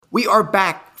We are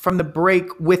back from the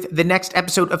break with the next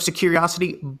episode of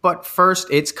Securiosity, but first,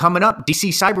 it's coming up. DC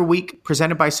Cyber Week,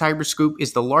 presented by Cyberscoop,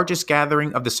 is the largest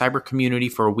gathering of the cyber community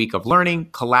for a week of learning,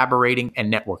 collaborating,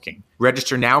 and networking.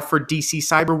 Register now for DC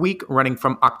Cyber Week, running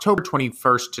from October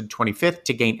 21st to 25th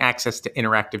to gain access to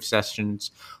interactive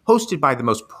sessions hosted by the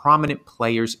most prominent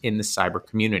players in the cyber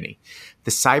community.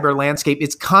 The cyber landscape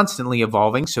is constantly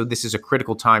evolving, so this is a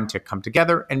critical time to come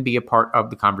together and be a part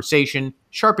of the conversation,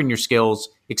 sharpen your skills,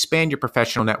 expand your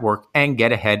professional network, and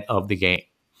get ahead of the game.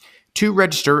 To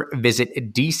register,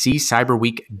 visit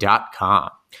dccyberweek.com.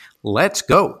 Let's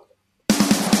go.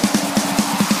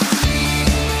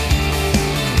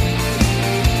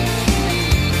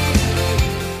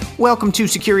 Welcome to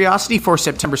Securiosity for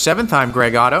September 7th. I'm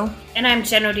Greg Otto. And I'm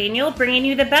Jen O'Daniel, bringing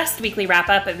you the best weekly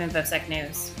wrap-up of InfoSec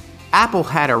news. Apple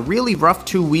had a really rough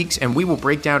 2 weeks, and we will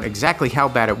break down exactly how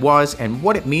bad it was and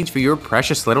what it means for your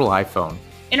precious little iPhone.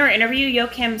 In our interview,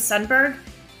 Joachim Sundberg,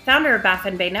 founder of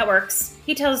Baffin Bay Networks,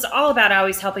 he tells us all about how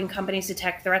he's helping companies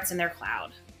detect threats in their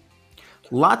cloud.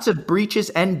 Lots of breaches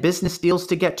and business deals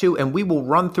to get to, and we will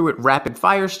run through it rapid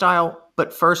fire style.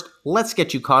 But first, let's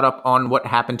get you caught up on what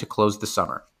happened to close the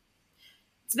summer.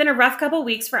 It's been a rough couple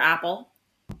weeks for Apple.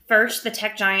 First, the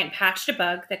tech giant patched a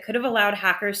bug that could have allowed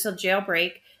hackers to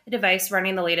jailbreak a device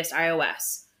running the latest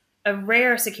iOS, a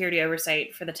rare security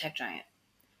oversight for the tech giant.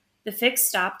 The fix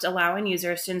stopped allowing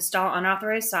users to install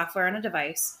unauthorized software on a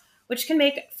device, which can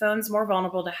make phones more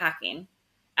vulnerable to hacking.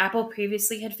 Apple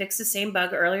previously had fixed the same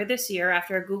bug earlier this year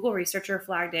after a Google researcher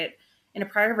flagged it in a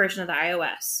prior version of the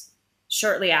iOS.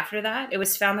 Shortly after that, it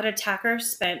was found that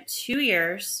attackers spent 2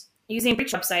 years using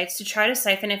breach websites to try to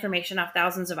siphon information off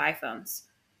thousands of iPhones.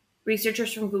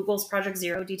 Researchers from Google's Project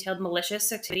Zero detailed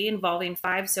malicious activity involving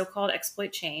 5 so-called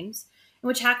exploit chains, in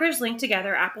which hackers linked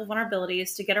together Apple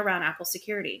vulnerabilities to get around Apple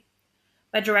security.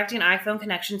 By directing iPhone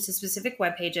connections to specific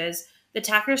web pages, the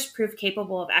attackers proved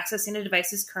capable of accessing a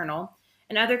device's kernel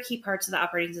and other key parts of the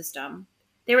operating system.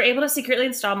 They were able to secretly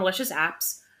install malicious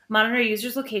apps, monitor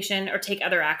users' location, or take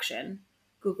other action,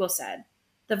 Google said.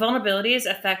 The vulnerabilities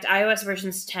affect iOS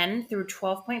versions 10 through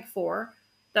 12.4.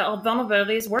 The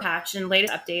vulnerabilities were patched in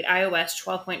latest update iOS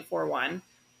 12.41.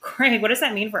 Craig, what does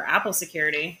that mean for Apple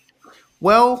security?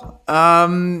 Well,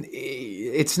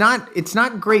 it's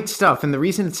not great stuff, and the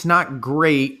reason it's not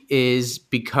great is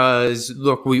because,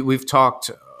 look, we've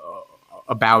talked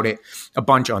about it a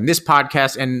bunch on this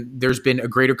podcast, and there's been a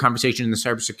greater conversation in the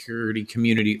cybersecurity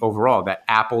community overall that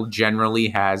Apple generally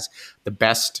has the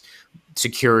best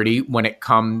security when it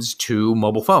comes to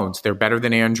mobile phones. They're better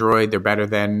than Android. They're better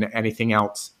than anything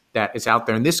else that is out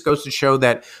there. And this goes to show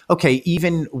that, okay,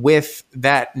 even with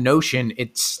that notion,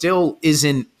 it still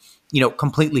isn't,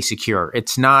 completely secure.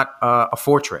 It's not a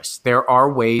fortress. There are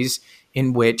ways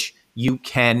in which you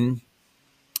can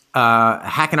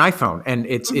hack an iPhone. And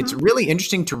it's really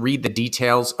interesting to read the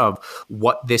details of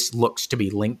what this looks to be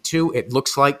linked to. It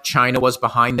looks like China was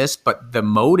behind this, but the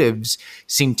motives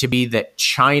seem to be that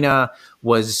China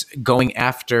was going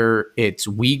after its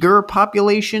Uyghur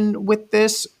population with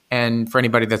this. And for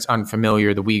anybody that's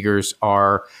unfamiliar, the Uyghurs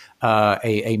are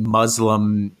a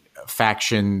Muslim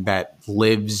faction that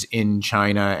lives in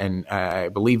China and I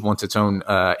believe wants its own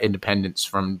independence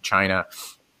from China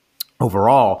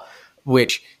overall,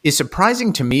 which is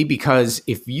surprising to me because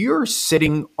if you're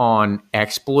sitting on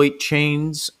exploit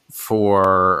chains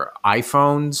for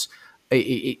iPhones,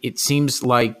 it seems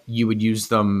like you would use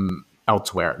them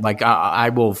elsewhere. Like I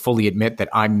will fully admit that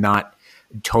I'm not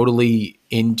totally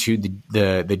into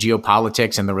the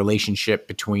geopolitics and the relationship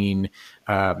between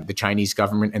the Chinese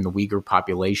government and the Uyghur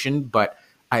population, but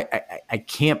I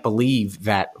can't believe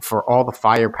that for all the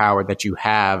firepower that you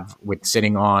have with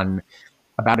sitting on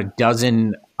about a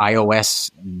dozen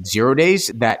iOS 0 days,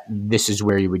 that this is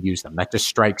where you would use them. That just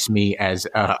strikes me as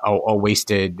a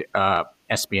wasted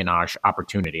espionage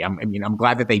opportunity. I'm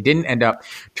glad that they didn't end up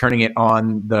turning it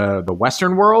on the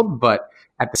Western world, but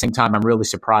at the same time, I'm really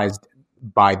surprised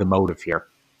by the motive here.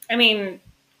 I mean,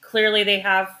 clearly they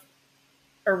have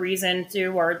a reason to,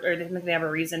 or they think they have a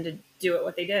reason to do it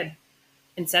what they did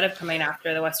instead of coming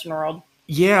after the Western world.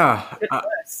 Yeah.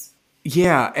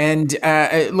 Yeah, and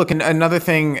look, another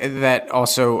thing that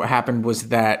also happened was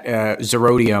that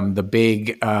Zerodium, the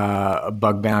big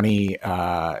bug bounty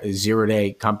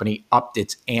zero-day company, upped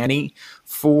its ante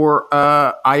for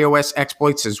iOS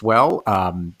exploits as well.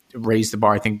 Raised the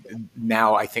bar. I think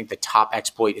the top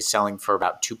exploit is selling for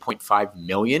about 2.5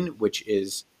 million, which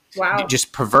is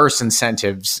just perverse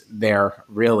incentives there,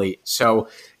 really. So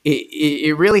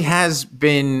it really has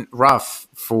been rough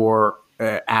for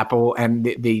Apple, and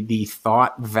the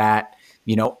thought that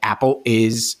Apple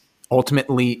is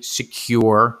ultimately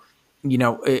secure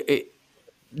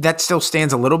that still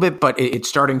stands a little bit, but it's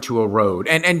starting to erode.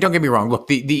 And don't get me wrong. Look,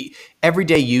 the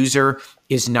everyday user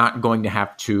is not going to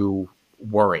have to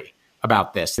worry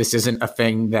about this. This isn't a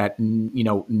thing that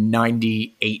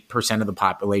 98% of the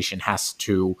population has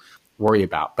to worry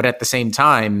about. But at the same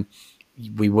time,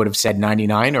 we would have said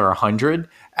 99 or 100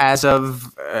 as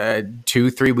of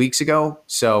 2-3 weeks ago.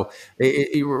 So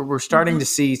we're starting to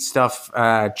see stuff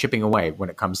chipping away when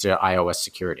it comes to iOS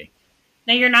security.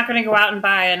 Now, you're not going to go out and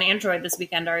buy an Android this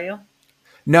weekend, are you?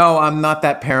 No, I'm not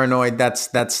that paranoid.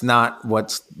 That's not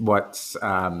what's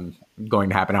going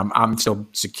to happen. I'm still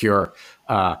secure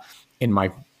in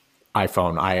my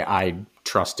iPhone. I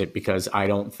trust it because I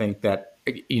don't think that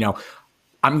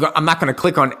I'm not going to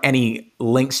click on any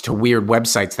links to weird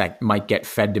websites that might get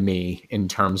fed to me in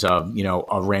terms of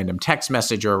a random text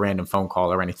message or a random phone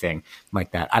call or anything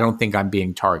like that. I don't think I'm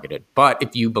being targeted. But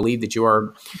if you believe that you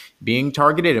are being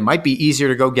targeted, it might be easier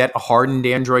to go get a hardened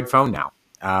Android phone now.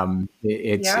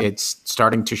 It's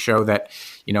starting to show that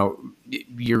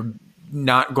you're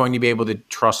not going to be able to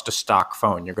trust a stock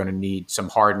phone. You're going to need some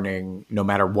hardening no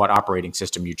matter what operating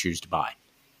system you choose to buy.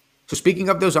 So speaking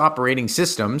of those operating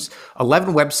systems,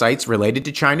 11 websites related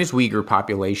to China's Uyghur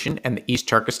population and the East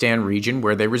Turkestan region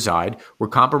where they reside were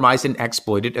compromised and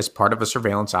exploited as part of a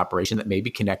surveillance operation that may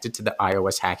be connected to the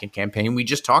iOS hacking campaign we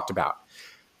just talked about.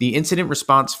 The incident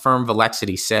response firm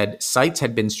Velexity said sites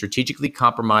had been strategically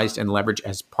compromised and leveraged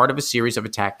as part of a series of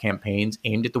attack campaigns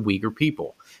aimed at the Uyghur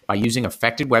people. By using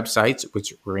affected websites,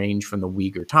 which range from the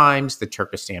Uyghur Times, the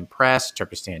Turkestan Press,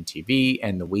 Turkestan TV,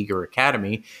 and the Uyghur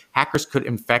Academy, hackers could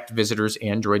infect visitors'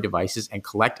 Android devices and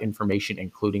collect information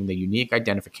including the unique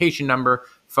identification number,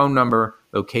 phone number,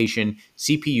 location,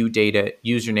 CPU data,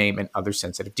 username, and other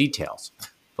sensitive details.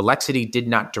 Velexity did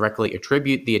not directly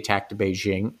attribute the attack to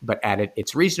Beijing, but added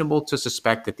it's reasonable to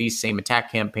suspect that these same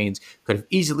attack campaigns could have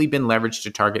easily been leveraged to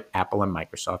target Apple and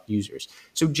Microsoft users.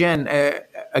 So, Jen,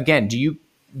 again, do you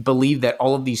believe that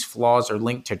all of these flaws are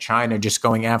linked to China just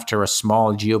going after a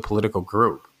small geopolitical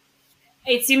group?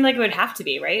 It seemed like it would have to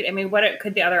be, right? I mean,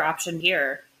 could the other option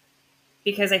here?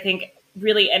 Because I think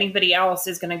really anybody else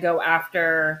is going to go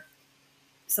after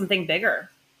something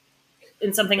bigger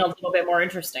and something a little bit more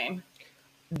interesting.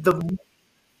 The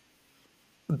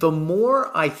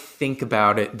more I think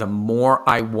about it, the more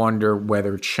I wonder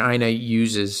whether China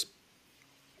uses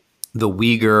the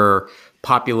Uyghur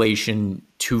population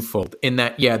twofold in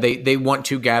that, they want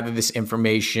to gather this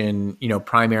information,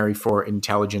 primary for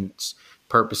intelligence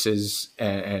purposes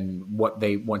and what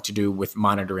they want to do with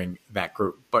monitoring that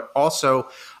group. But also,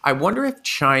 I wonder if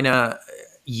China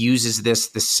uses this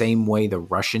the same way the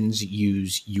Russians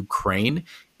use Ukraine,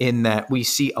 in that we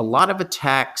see a lot of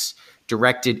attacks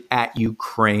directed at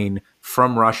Ukraine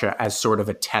from Russia as sort of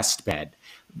a test bed.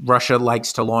 Russia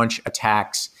likes to launch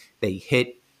attacks. They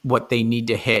hit what they need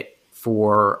to hit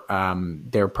for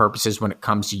their purposes when it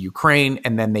comes to Ukraine,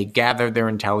 and then they gather their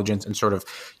intelligence and sort of,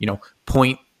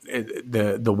 point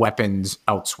the weapons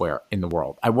elsewhere in the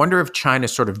world. I wonder if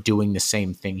China's sort of doing the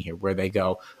same thing here, where they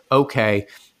go, okay,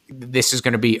 this is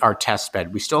going to be our test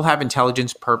bed. We still have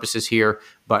intelligence purposes here,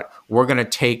 but we're going to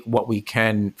take what we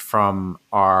can from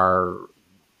our,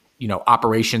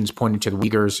 operations pointing to the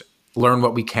Uyghurs, learn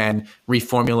what we can,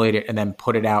 reformulate it, and then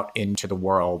put it out into the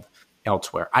world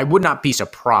elsewhere. I would not be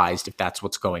surprised if that's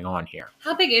what's going on here.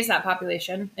 How big is that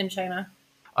population in China?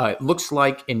 It looks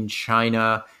like in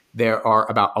China, there are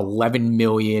about 11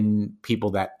 million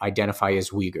people that identify as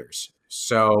Uyghurs.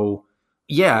 So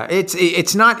yeah,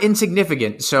 it's not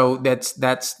insignificant. So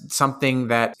that's something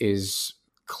that is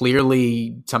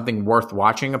clearly something worth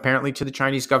watching, apparently, to the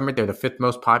Chinese government. They're the fifth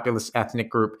most populous ethnic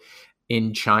group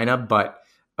in China, but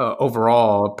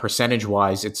overall,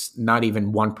 percentage-wise, it's not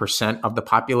even 1% of the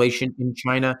population in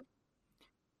China.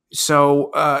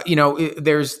 So,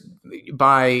 there's,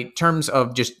 by terms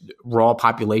of just raw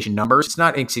population numbers, it's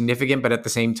not insignificant, but at the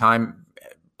same time,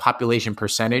 population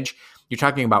percentage, you're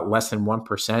talking about less than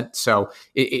 1%. So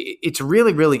it's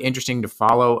really, really interesting to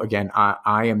follow. Again,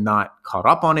 I am not caught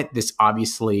up on it. This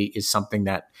obviously is something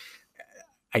that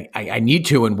I need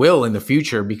to and will in the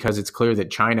future, because it's clear that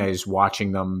China is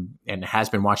watching them and has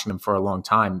been watching them for a long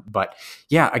time. But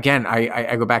yeah, again,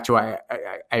 I go back to,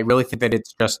 I really think that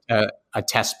it's just a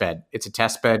test bed. It's a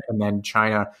test bed, and then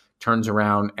China turns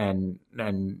around and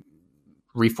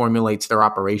reformulates their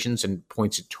operations and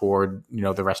points it toward,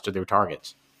 the rest of their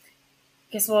targets.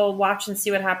 Guess we'll watch and see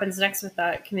what happens next with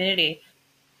that community.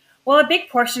 Well, a big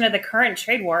portion of the current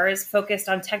trade war is focused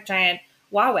on tech giant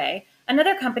Huawei.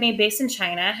 Another company based in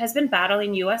China has been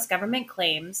battling U.S. government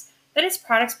claims that its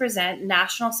products present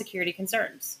national security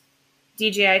concerns.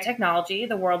 DJI Technology,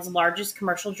 the world's largest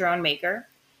commercial drone maker,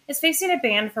 is facing a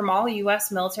ban from all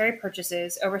U.S. military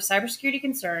purchases over cybersecurity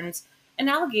concerns and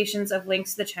allegations of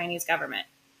links to the Chinese government.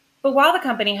 But while the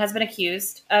company has been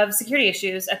accused of security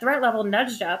issues, a threat level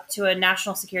nudged up to a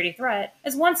national security threat,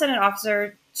 as one Senate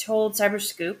officer told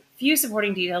Cyberscoop, few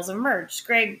supporting details have emerged.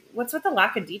 Greg, what's with the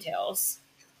lack of details?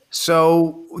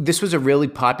 So this was a really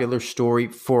popular story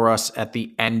for us at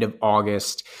the end of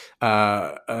August.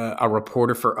 A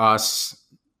reporter for us,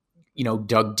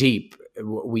 dug deep.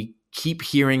 We keep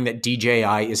hearing that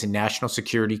DJI is a national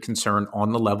security concern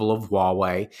on the level of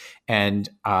Huawei, and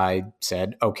I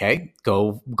said, okay,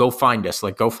 go find us.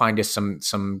 Go find us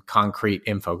some concrete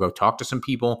info. Go talk to some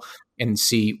people and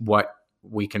see what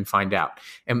we can find out.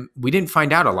 And we didn't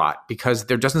find out a lot because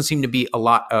there doesn't seem to be a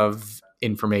lot of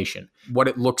information. What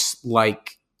it looks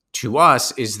like to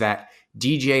us is that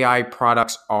DJI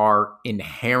products are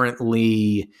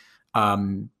inherently,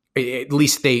 at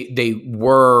least they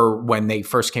were when they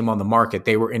first came on the market,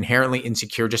 they were inherently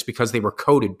insecure just because they were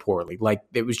coded poorly.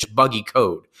 It was just buggy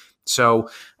code. So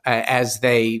as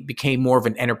they became more of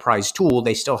an enterprise tool,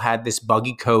 they still had this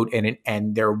buggy code in it,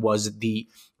 and there was the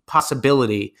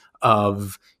possibility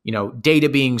of data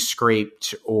being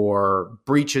scraped or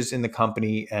breaches in the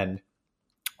company and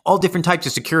all different types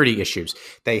of security issues.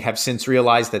 They have since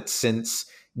realized that since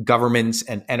governments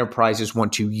and enterprises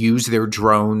want to use their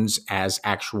drones as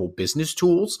actual business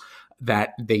tools,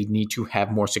 that they need to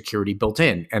have more security built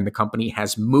in. And the company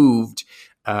has moved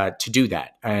to do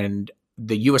that. And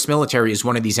the U.S. military is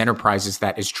one of these enterprises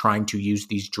that is trying to use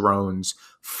these drones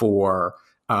for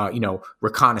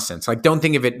reconnaissance. Don't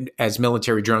think of it as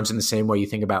military drones in the same way you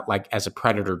think about as a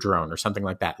Predator drone or something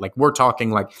like that. We're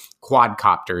talking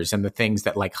quadcopters and the things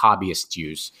that hobbyists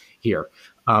use here.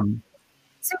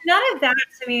 So none of that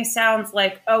to me sounds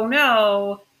like, oh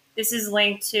no, this is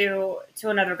linked to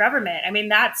another government. I mean,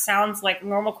 that sounds like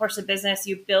normal course of business.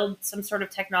 You build some sort of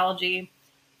technology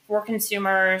for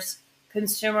consumers.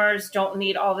 Consumers don't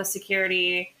need all the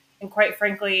security. And quite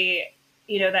frankly,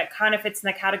 that kind of fits in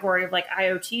the category of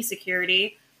IoT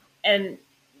security. And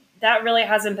that really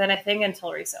hasn't been a thing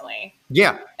until recently.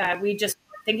 Yeah. We just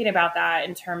were thinking about that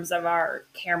in terms of our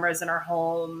cameras in our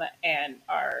home and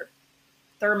our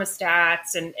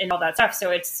thermostats and all that stuff.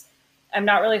 So I'm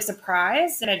not really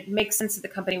surprised. And it makes sense that the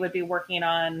company would be working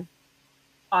on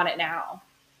it now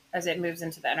as it moves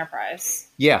into the enterprise.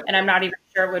 Yeah. And I'm not even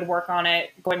sure it would work on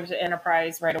it going to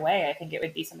enterprise right away. I think it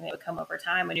would be something that would come over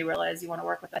time when you realize you want to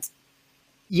work with us.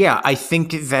 Yeah, I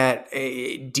think that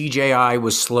DJI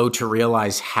was slow to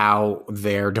realize how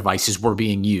their devices were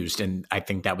being used. And I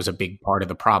think that was a big part of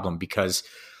the problem because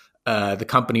the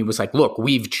company was like, look,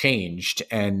 we've changed.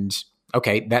 And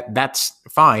okay, that's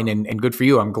fine and good for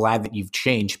you. I'm glad that you've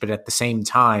changed. But at the same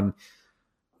time,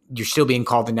 you're still being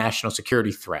called a national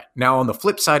security threat. Now, on the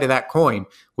flip side of that coin,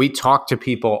 we talked to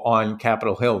people on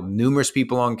Capitol Hill, numerous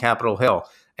people on Capitol Hill.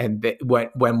 And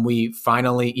when we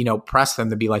finally, pressed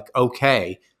them to be like,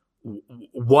 okay,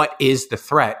 what is the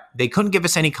threat? They couldn't give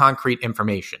us any concrete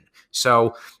information.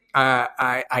 So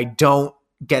I don't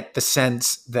get the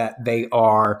sense that they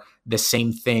are the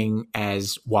same thing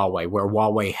as Huawei, where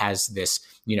Huawei has this,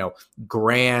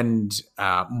 grand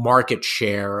market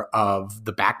share of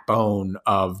the backbone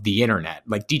of the internet.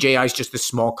 DJI is just a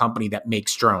small company that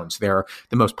makes drones. They're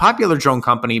the most popular drone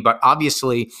company, but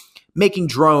obviously making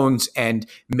drones and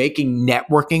making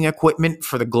networking equipment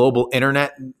for the global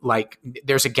internet,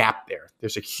 there's a gap there.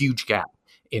 There's a huge gap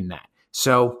in that.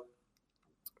 So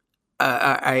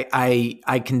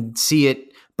I can see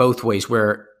it both ways,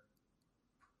 where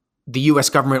the U.S.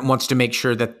 government wants to make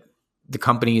sure that the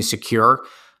company is secure,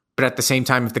 but at the same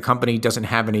time, if the company doesn't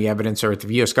have any evidence, or if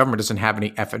the U.S. government doesn't have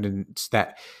any evidence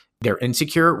that they're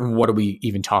insecure, what are we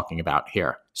even talking about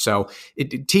here? So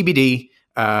TBD.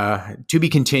 To be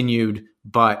continued,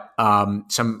 but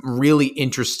some really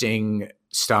interesting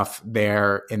stuff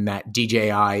there in that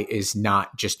DJI is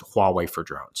not just Huawei for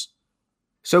drones.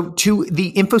 So to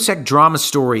the InfoSec drama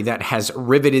story that has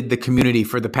riveted the community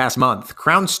for the past month,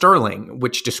 Crown Sterling,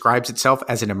 which describes itself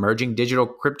as an emerging digital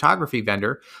cryptography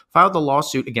vendor, filed a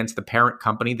lawsuit against the parent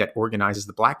company that organizes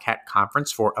the Black Hat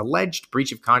Conference for alleged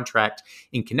breach of contract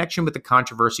in connection with the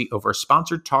controversy over a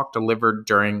sponsored talk delivered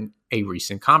during a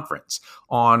recent conference.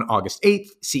 On August 8th,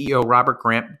 CEO Robert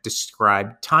Grant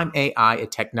described Time AI, a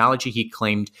technology he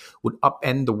claimed would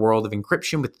upend the world of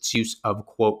encryption with its use of,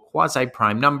 quote,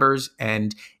 quasi-prime numbers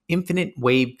and infinite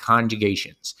wave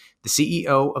conjugations. The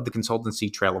CEO of the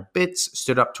consultancy Trail of Bits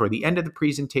stood up toward the end of the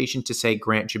presentation to say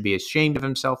Grant should be ashamed of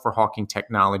himself for hawking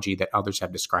technology that others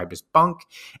have described as bunk,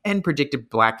 and predicted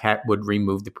Black Hat would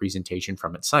remove the presentation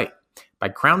from its site. By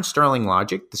Crown Sterling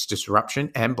logic, this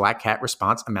disruption and Black Hat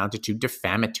response amounted to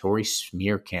defamatory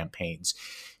smear campaigns.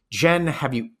 Jen,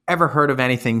 have you ever heard of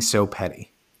anything so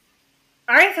petty?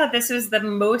 I thought this was the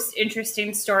most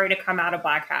interesting story to come out of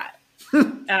Black Hat.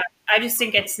 I just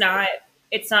think it's not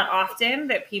often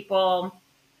that people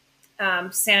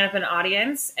stand up in an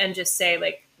audience and just say,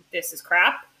 like, this is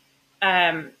crap,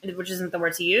 which isn't the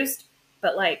words he used,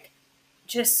 but like,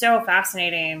 just so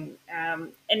fascinating.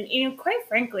 And quite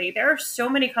frankly, there are so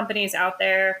many companies out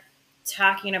there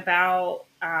talking about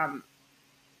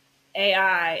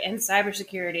AI and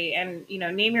cybersecurity and,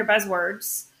 name your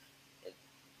buzzwords,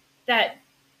 that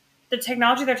the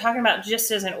technology they're talking about just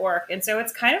doesn't work. And so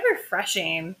it's kind of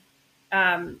refreshing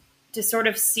to sort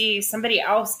of see somebody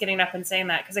else getting up and saying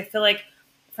that. Because I feel like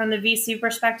from the VC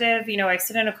perspective, I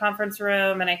sit in a conference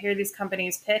room and I hear these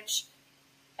companies pitch.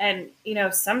 And,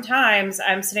 sometimes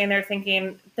I'm sitting there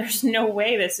thinking, there's no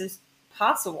way this is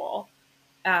possible.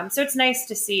 So it's nice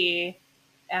to see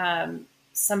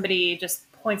somebody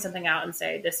just point something out and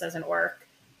say, this doesn't work.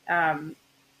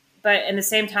 But in the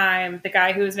same time, the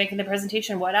guy who was making the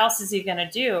presentation, what else is he going to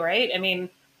do, right? I mean,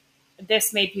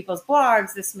 this made people's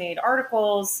blogs, this made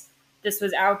articles, this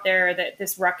was out there, that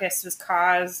this ruckus was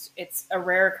caused. It's a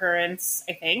rare occurrence,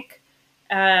 I think.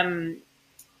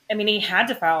 He had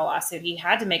to file a lawsuit. He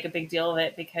had to make a big deal of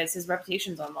it because his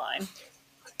reputation's online.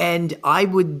 And I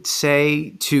would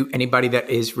say to anybody that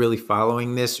is really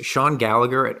following this, Sean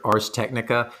Gallagher at Ars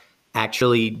Technica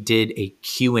actually did a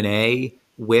Q&A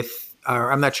with,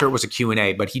 I'm not sure it was a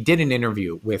Q&A, but he did an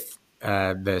interview with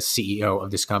the CEO of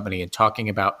this company and talking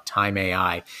about Time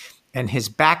AI. And his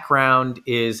background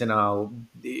is, and I'll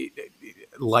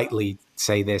lightly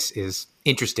say this, is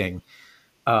interesting.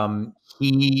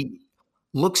 He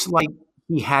looks like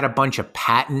he had a bunch of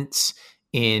patents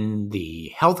in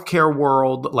the healthcare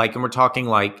world, and we're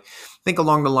talking think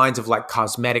along the lines of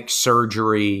cosmetic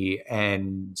surgery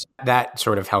and that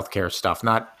sort of healthcare stuff,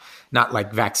 not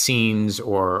like vaccines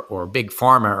or big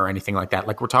pharma or anything like that.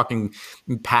 We're talking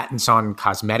patents on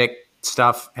cosmetic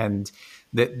stuff, and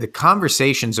the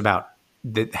conversations about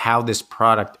how this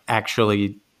product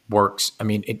actually works. I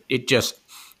mean, it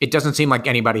doesn't seem like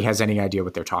anybody has any idea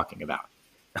what they're talking about.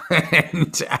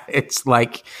 And it's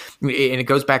and it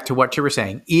goes back to what you were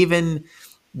saying. Even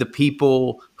the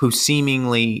people who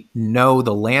seemingly know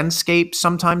the landscape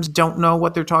sometimes don't know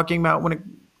what they're talking about when it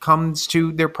comes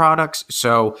to their products.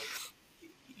 So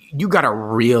you got to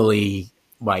really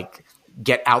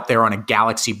get out there on a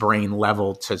galaxy brain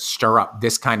level to stir up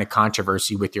this kind of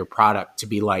controversy with your product, to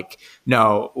be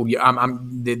no,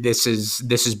 this is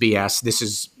BS. This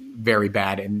is very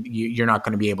bad. And you're not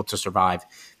going to be able to survive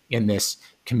in this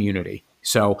community.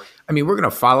 So, we're going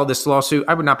to follow this lawsuit.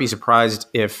 I would not be surprised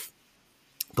if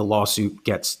the lawsuit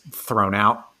gets thrown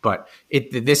out, but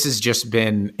this has just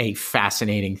been a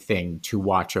fascinating thing to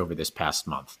watch over this past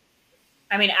month.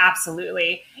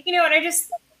 Absolutely. And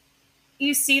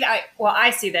you see that,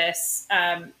 I see this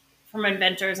from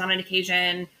inventors on an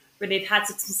occasion where they've had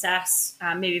success,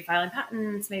 maybe filing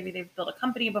patents, maybe they've built a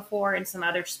company before in some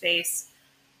other space,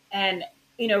 and,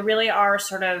 really are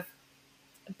sort of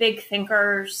big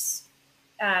thinkers.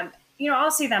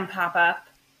 I'll see them pop up,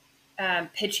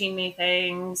 pitching me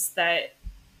things that,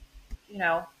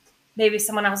 maybe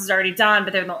someone else has already done,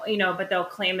 but they'll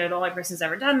claim they're the only person who's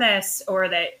ever done this, or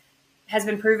that has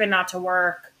been proven not to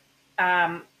work.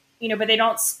 But they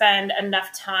don't spend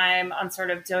enough time on sort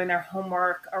of doing their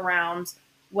homework around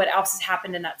what else has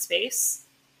happened in that space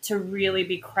to really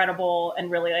be credible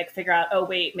and really figure out, oh,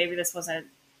 wait, maybe this wasn't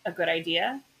a good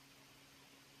idea.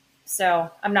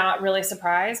 So I'm not really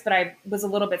surprised, but I was a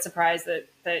little bit surprised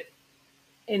that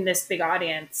in this big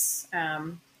audience,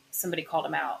 somebody called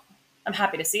him out. I'm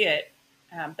happy to see it,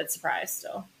 but surprised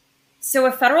still. So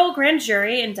a federal grand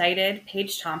jury indicted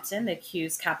Paige Thompson, the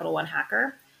accused Capital One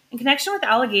hacker, in connection with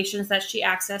allegations that she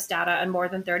accessed data on more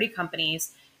than 30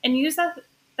 companies and used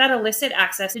that illicit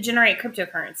access to generate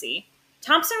cryptocurrency.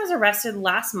 Thompson was arrested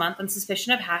last month on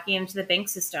suspicion of hacking into the bank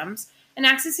systems and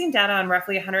accessing data on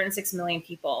roughly 106 million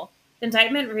people. The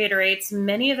indictment reiterates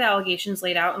many of the allegations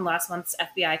laid out in last month's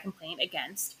FBI complaint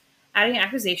against, adding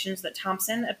accusations that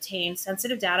Thompson obtained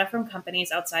sensitive data from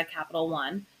companies outside Capital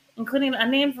One, including an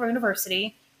unnamed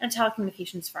university and a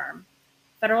telecommunications firm.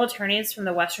 Federal attorneys from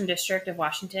the Western District of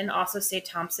Washington also say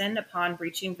Thompson, upon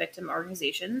breaching victim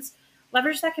organizations,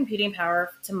 leveraged that computing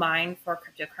power to mine for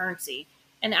cryptocurrency,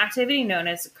 an activity known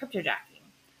as cryptojacking.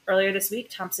 Earlier this week,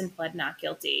 Thompson pled not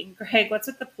guilty. Greg, what's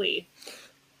with the plea?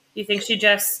 Do you think she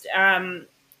just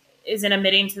isn't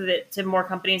emitting to more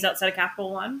companies outside of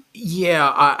Capital One?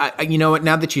 Yeah, you know what?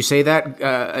 Now that you say that,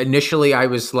 initially I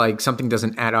was like, something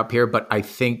doesn't add up here, but I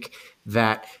think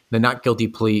that the not guilty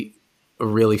plea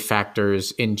really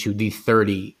factors into the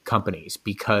 30 companies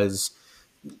because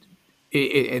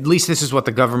at least this is what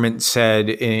the government said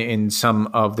in some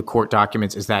of the court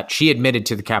documents, is that she admitted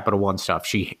to the Capital One stuff.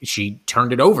 She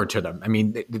turned it over to them. I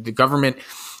mean, the government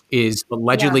is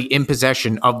allegedly in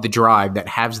possession of the drive that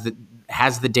has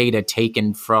the data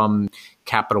taken from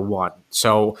Capital One.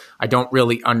 So I don't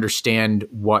really understand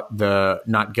what the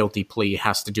not guilty plea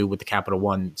has to do with the Capital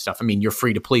One stuff. I mean, you're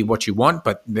free to plead what you want,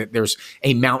 but there's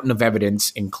a mountain of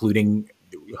evidence, including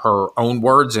her own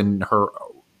words and her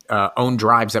own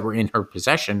drives that were in her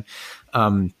possession,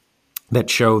 that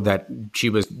show that she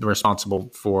was responsible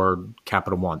for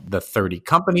Capital One. The 30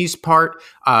 companies part,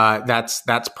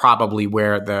 that's probably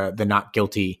where the not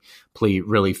guilty plea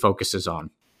really focuses on.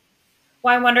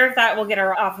 Well, I wonder if that will get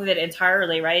her off of it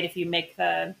entirely, right? If you make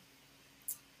the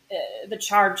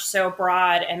charge so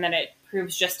broad and then it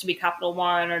proves just to be Capital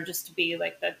One or just to be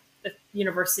like the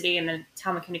university and the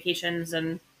telecommunications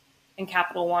and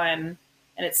Capital One,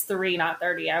 and it's 3, not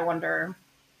 30. I wonder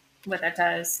what that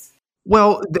does.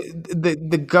 Well,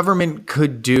 the government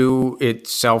could do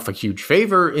itself a huge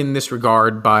favor in this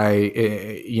regard by,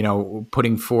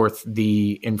 putting forth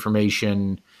the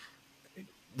information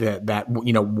that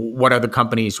what other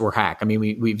companies were hacked. I mean,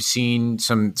 we've seen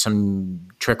some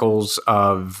trickles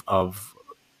of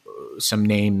some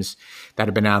names that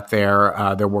have been out there.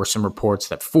 There were some reports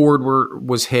that Ford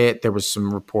was hit. There was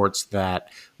some reports that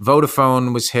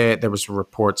Vodafone was hit. There was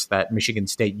reports that Michigan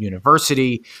State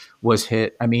University was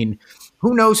hit. I mean,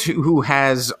 who knows who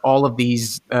has all of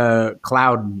these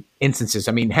cloud instances?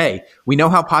 I mean, hey, we know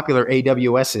how popular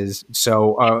AWS is.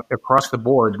 So across the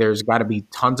board, there's got to be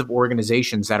tons of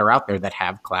organizations that are out there that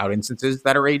have cloud instances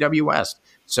that are AWS.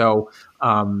 So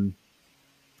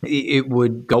it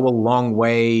would go a long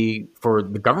way for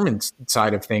the government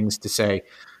side of things to say,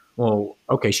 well,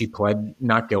 okay, she pled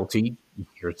not guilty.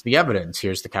 Here's the evidence.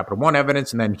 Here's the Capital One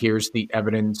evidence. And then here's the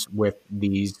evidence with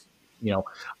these,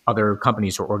 other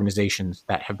companies or organizations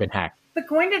that have been hacked. But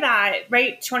going to that,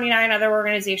 right, 29 other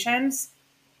organizations,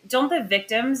 don't the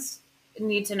victims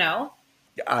need to know?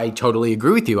 I totally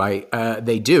agree with you.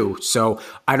 They do. So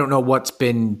I don't know what's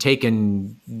been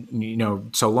taken,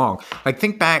 so long. Like,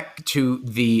 think back to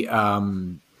the,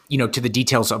 to the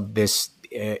details of this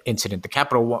incident. The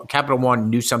Capital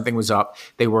One knew something was up.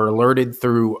 They were alerted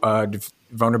through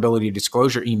vulnerability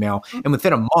disclosure email, and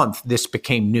within a month, this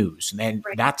became news, and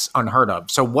that's unheard of.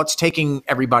 So what's taking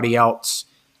everybody else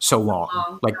so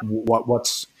long? Like,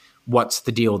 what's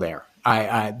the deal there?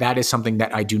 That is something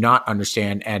that I do not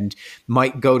understand, and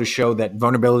might go to show that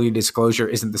vulnerability disclosure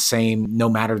isn't the same no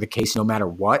matter the case, no matter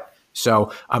what.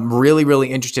 So I'm really,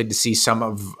 really interested to see some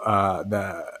of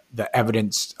the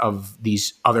evidence of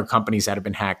these other companies that have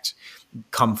been hacked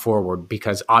come forward,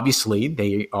 because obviously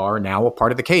they are now a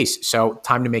part of the case. So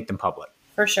time to make them public.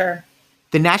 For sure.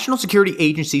 The National Security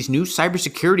Agency's new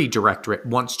Cybersecurity Directorate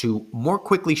wants to more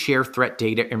quickly share threat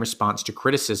data in response to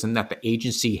criticism that the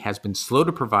agency has been slow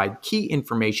to provide key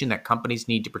information that companies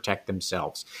need to protect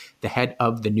themselves, the head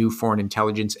of the new Foreign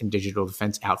Intelligence and Digital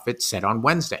Defense outfit said on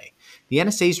Wednesday. The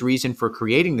NSA's reason for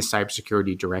creating the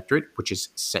Cybersecurity Directorate, which is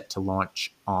set to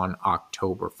launch on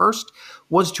October 1st,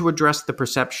 was to address the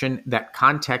perception that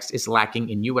context is lacking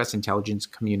in U.S. intelligence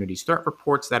community's threat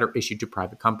reports that are issued to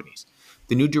private companies.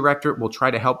 The new directorate will try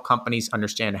to help companies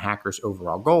understand hackers'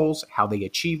 overall goals, how they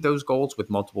achieve those goals with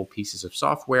multiple pieces of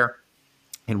software,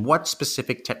 and what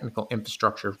specific technical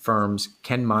infrastructure firms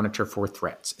can monitor for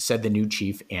threats, said the new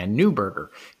chief, Ann Neuberger.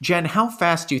 Jen, how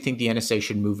fast do you think the NSA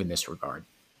should move in this regard?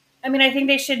 I mean, I think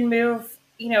they should move,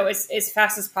 as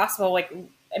fast as possible.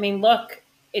 Look,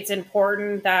 it's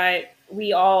important that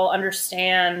we all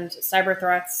understand cyber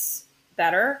threats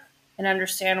better and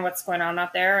understand what's going on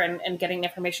out there and getting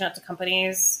information out to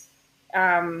companies.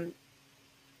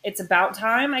 It's about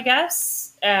time, I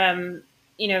guess.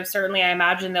 Certainly I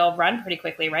imagine they'll run pretty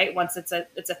quickly, right? Once it's a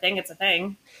thing, it's a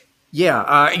thing.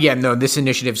 No, this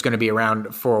initiative is going to be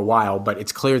around for a while, but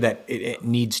it's clear that it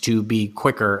needs to be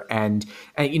quicker. And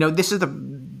this is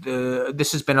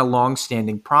this has been a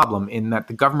long-standing problem in that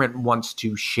the government wants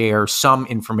to share some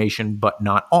information, but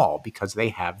not all, because they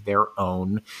have their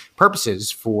own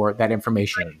purposes for that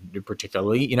information.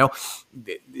 Particularly,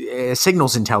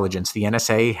 signals intelligence. The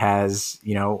NSA has,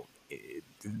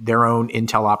 their own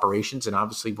intel operations, and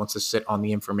obviously wants to sit on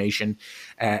the information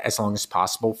as long as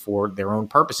possible for their own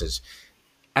purposes.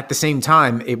 At the same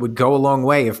time, it would go a long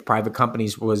way if private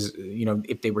companies was,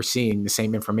 if they were seeing the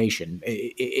same information.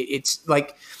 It's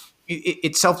like,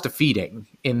 it's self-defeating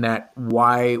in that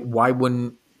why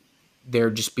wouldn't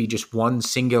there just be just one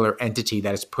singular entity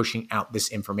that is pushing out this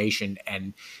information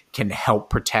and can help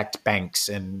protect banks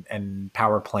and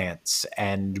power plants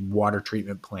and water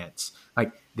treatment plants?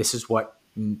 Like, this is what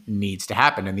needs to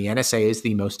happen. And the NSA is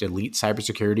the most elite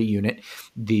cybersecurity unit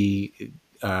the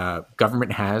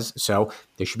government has. So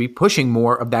they should be pushing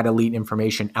more of that elite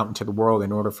information out into the world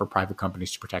in order for private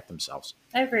companies to protect themselves.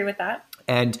 I agree with that.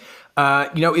 And,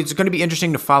 it's going to be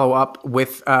interesting to follow up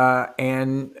with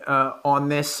Anne on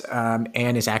this.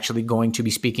 Anne is actually going to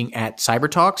be speaking at Cyber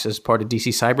Talks as part of DC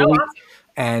Cyber Week. Awesome.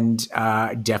 And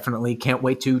definitely can't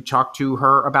wait to talk to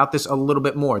her about this a little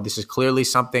bit more. This is clearly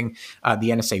something the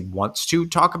NSA wants to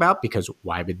talk about, because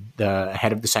why would the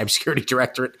head of the cybersecurity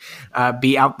directorate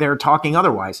be out there talking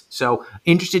otherwise? So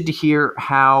interested to hear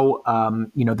how,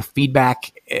 the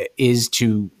feedback is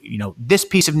to, this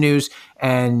piece of news,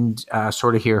 and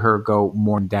sort of hear her go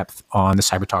more in depth on the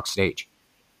Cyber Talk stage.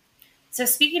 So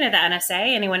speaking of the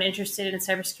NSA, anyone interested in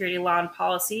cybersecurity law and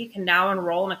policy can now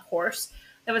enroll in a course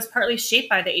that was partly shaped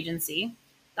by the agency.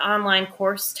 The online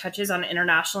course touches on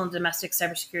international and domestic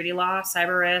cybersecurity law,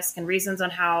 cyber risk, and reasons on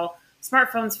how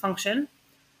smartphones function.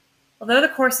 Although the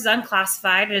course is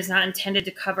unclassified, it is not intended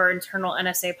to cover internal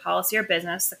NSA policy or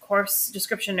business. The course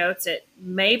description notes it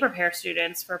may prepare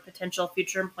students for potential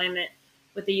future employment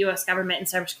with the U.S. government in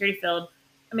cybersecurity field.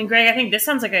 I mean, Greg, I think this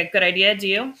sounds like a good idea. Do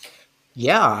you?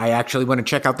 Yeah, I actually want to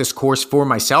check out this course for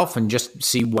myself and just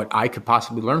see what I could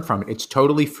possibly learn from it. It's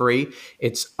totally free.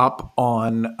 It's up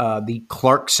on the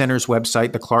Clark Center's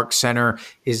website. The Clark Center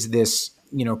is this,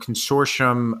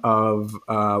 consortium of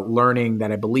learning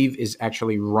that I believe is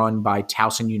actually run by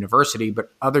Towson University,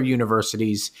 but other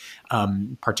universities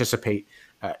participate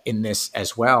in this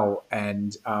as well.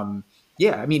 And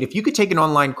if you could take an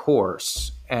online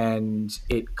course and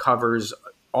it covers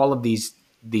all of these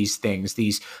things,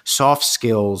 these soft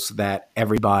skills that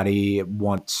everybody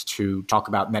wants to talk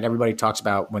about and that everybody talks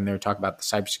about when they're talking about the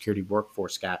cybersecurity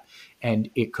workforce gap. And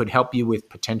it could help you with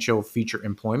potential future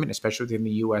employment, especially within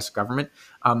the U.S. government.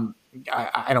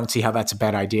 I don't see how that's a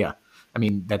bad idea. I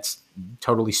mean, that's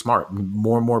totally smart.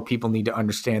 More and more people need to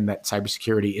understand that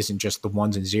cybersecurity isn't just the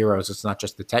ones and zeros. It's not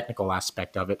just the technical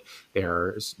aspect of it.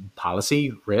 There's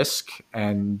policy, risk,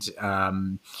 and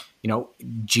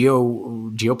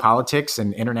geopolitics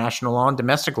and international law and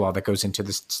domestic law that goes into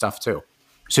this stuff too.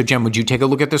 So, Jen, would you take a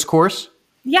look at this course?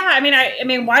 Yeah, I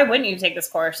mean, why wouldn't you take this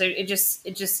course? It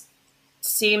just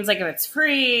seems like if it's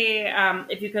free,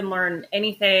 if you can learn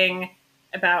anything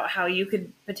about how you could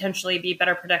potentially be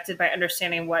better protected by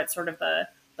understanding what sort of the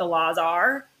laws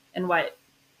are and what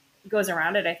goes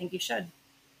around it, I think you should.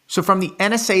 So from the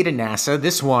NSA to NASA,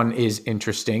 this one is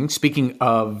interesting. Speaking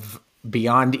of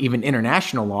beyond even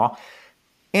international law,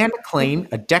 Anne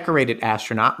McClain, a decorated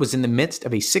astronaut, was in the midst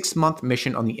of a 6-month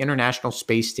mission on the International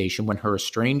Space Station when her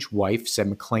estranged wife said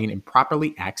McClain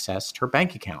improperly accessed her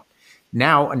bank account.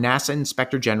 Now, a NASA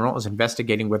inspector general is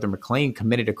investigating whether McClain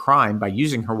committed a crime by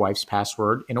using her wife's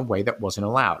password in a way that wasn't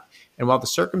allowed. And while the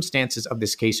circumstances of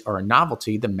this case are a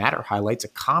novelty, the matter highlights a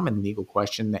common legal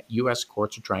question that U.S.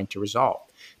 courts are trying to resolve.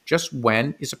 Just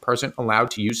when is a person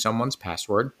allowed to use someone's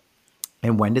password,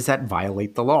 and when does that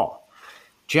violate the law?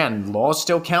 Jen, laws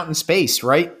still count in space,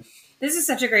 right? This is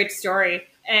such a great story.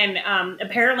 And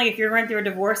apparently, if you're going through a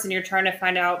divorce and you're trying to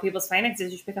find out people's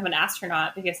finances, you should become an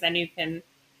astronaut, because then you can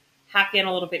hack in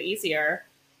a little bit easier.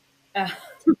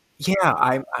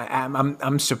 Yeah,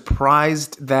 I'm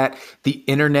surprised that the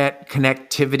internet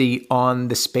connectivity on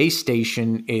the space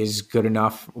station is good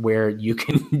enough where you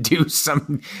can do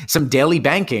some daily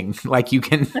banking. Like you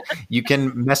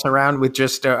can mess around with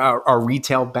just a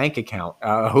retail bank account.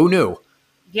 Who knew?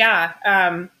 Yeah,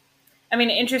 I mean,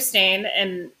 interesting,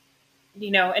 and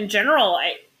in general,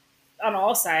 on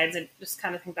all sides, I just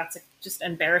kind of think that's just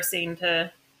embarrassing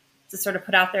to sort of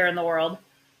put out there in the world.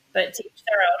 But to each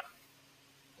their own.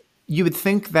 You would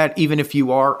think that even if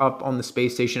you are up on the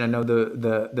space station, I know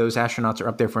those astronauts are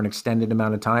up there for an extended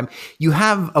amount of time, you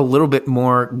have a little bit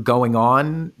more going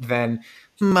on than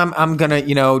I'm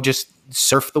gonna just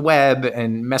surf the web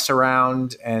and mess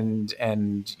around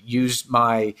and use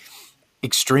my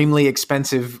extremely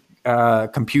expensive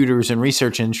computers and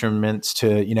research instruments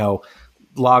to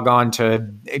log on to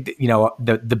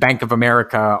the Bank of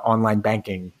America online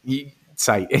banking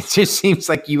site. It just seems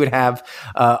like you would have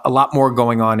a lot more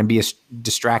going on and be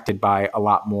distracted by a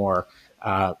lot more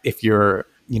if you're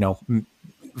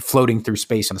floating through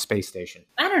space on the space station.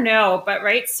 I don't know, but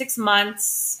right, 6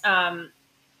 months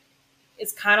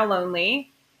is kind of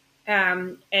lonely,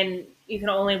 and you can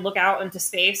only look out into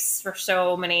space for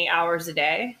so many hours a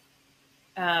day.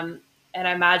 And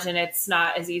I imagine it's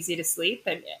not as easy to sleep.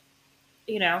 And,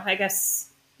 I guess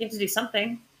you have to do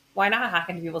something. Why not hack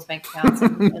into people's bank accounts?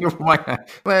 Why not?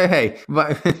 Well, hey,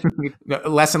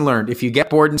 lesson learned: if you get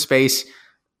bored in space,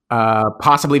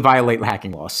 possibly violate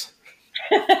hacking laws.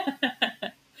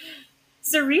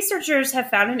 So researchers have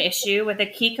found an issue with a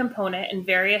key component in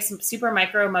various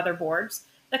Supermicro motherboards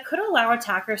that could allow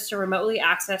attackers to remotely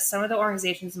access some of the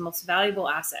organization's most valuable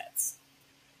assets.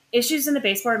 Issues in the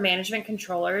baseboard management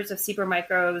controllers of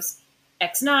Supermicro's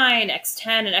X9, X10,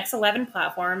 and X11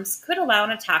 platforms could allow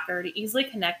an attacker to easily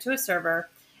connect to a server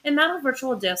and mount a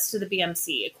virtual disk to the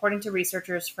BMC, according to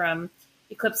researchers from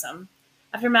Eclipsum.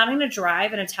 After mounting a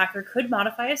drive, an attacker could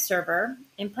modify a server,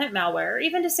 implant malware, or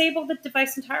even disable the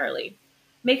device entirely.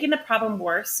 Making the problem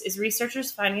worse is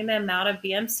researchers finding the amount of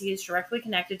BMCs directly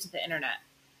connected to the internet.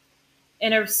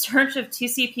 In a search of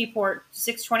TCP port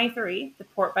 623, the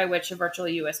port by which a virtual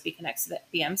USB connects to the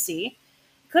BMC,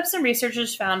 Eclipsum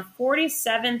researchers found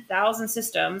 47,000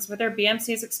 systems with their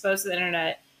BMCs exposed to the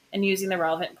internet and using the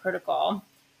relevant protocol.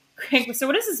 Craig, so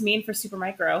what does this mean for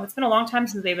Supermicro? It's been a long time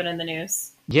since they've been in the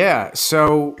news. Yeah.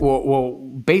 So, well,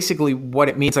 basically what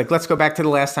it means, let's go back to the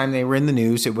last time they were in the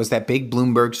news. It was that big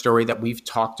Bloomberg story that we've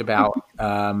talked about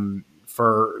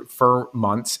for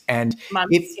months. And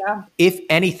if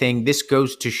anything, this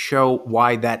goes to show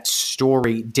why that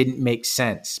story didn't make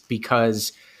sense.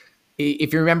 Because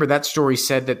if you remember, that story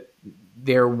said that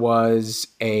there was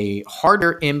a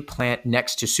hardware implant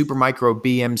next to Supermicro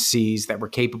BMCs that were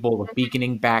capable of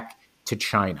beaconing back to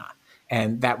China.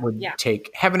 And that would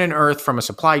take heaven and earth from a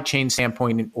supply chain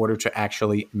standpoint in order to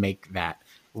actually make that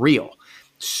real.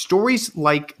 Stories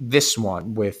like this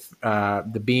one with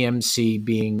the BMC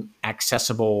being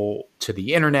accessible to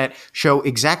the internet show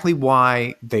exactly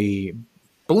why the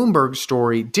Bloomberg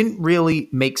story didn't really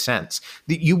make sense.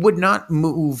 You would not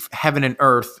move heaven and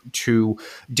earth to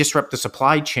disrupt the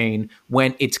supply chain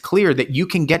when it's clear that you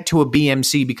can get to a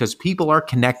BMC because people are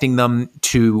connecting them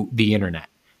to the internet.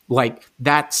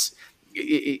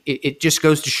 It just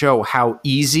goes to show how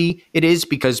easy it is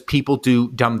because people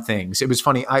do dumb things. It was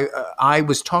funny. I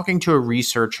was talking to a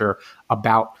researcher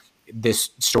about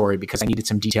this story because I needed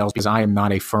some details because I am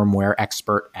not a firmware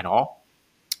expert at all.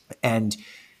 And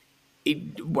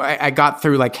I got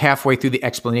through halfway through the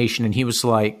explanation and he was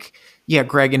like, yeah,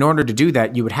 Greg, in order to do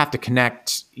that, you would have to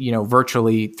connect,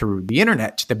 virtually through the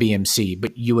internet to the BMC,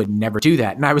 but you would never do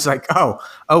that. And I was like,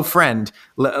 oh, friend,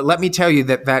 let me tell you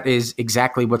that is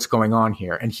exactly what's going on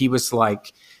here. And he was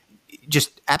like,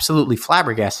 just absolutely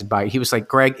flabbergasted by it. He was like,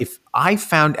 Greg, if I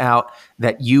found out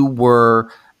that you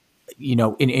were,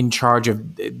 in charge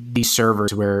of these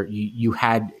servers where you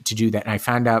had to do that, and I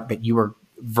found out that you were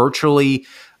virtually,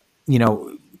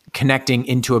 connecting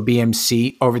into a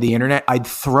BMC over the internet, I'd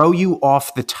throw you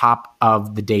off the top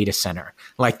of the data center.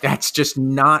 That's just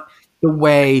not the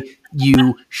way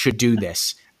you should do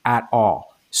this at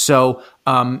all. So,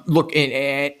 look,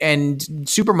 and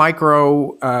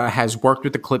Supermicro has worked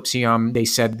with Eclipsum. They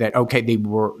said that, okay, they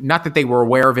were not that they were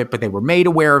aware of it, but they were made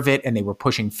aware of it, and they were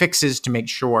pushing fixes to make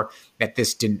sure that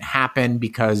this didn't happen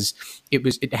because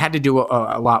it had to do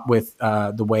a lot with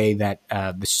the way that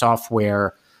the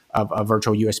software of a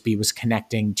virtual USB was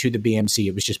connecting to the BMC.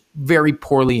 It was just very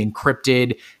poorly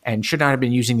encrypted and should not have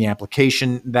been using the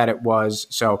application that it was.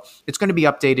 So it's going to be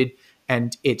updated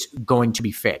and it's going to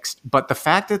be fixed. But the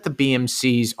fact that the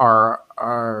BMCs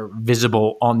are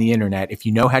visible on the internet, if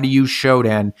you know how to use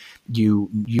Shodan, you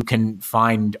can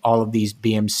find all of these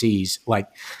BMCs.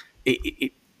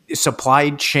 Supply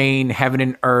chain, heaven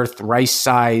and earth, rice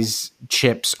size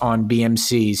chips on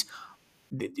BMCs.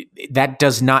 That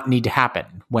does not need to happen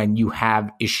when you have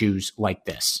issues like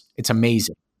this. It's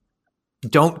amazing.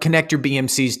 Don't connect your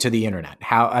BMCs to the internet.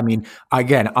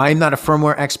 Again, I'm not a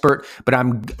firmware expert, but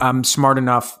I'm smart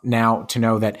enough now to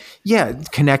know that,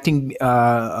 connecting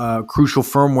crucial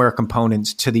firmware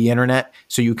components to the internet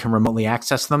so you can remotely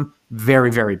access them,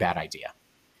 very, very bad idea.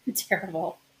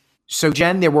 Terrible. So,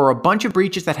 Jen, there were a bunch of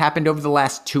breaches that happened over the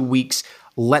last 2 weeks.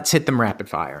 Let's hit them rapid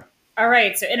fire. All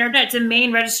right, so Internet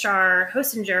Domain Registrar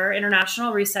Hostinger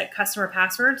International reset customer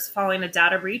passwords following a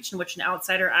data breach in which an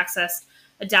outsider accessed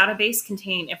a database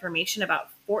containing information about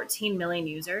 14 million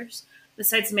users. The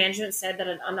site's management said that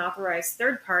an unauthorized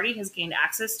third party has gained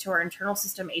access to our internal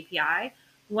system API,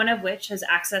 one of which has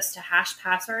access to hash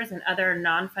passwords and other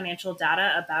non-financial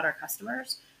data about our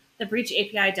customers. The breach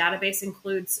API database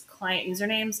includes client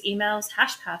usernames, emails,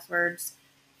 hash passwords,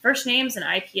 first names, and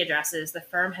IP addresses. The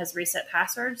firm has reset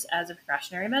passwords as a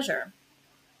precautionary measure.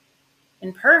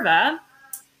 Imperva,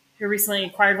 who recently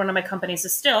acquired one of my companies,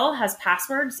 Distill, has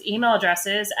passwords, email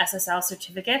addresses, SSL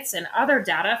certificates, and other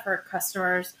data for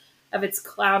customers of its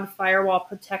cloud firewall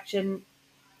product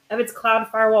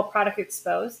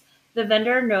exposed. The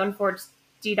vendor, known for its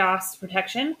DDoS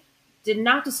protection, did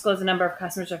not disclose the number of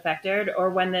customers affected or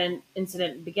when the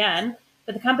incident began,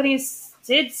 but the companies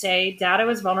did say data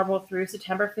was vulnerable through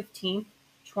September 15th,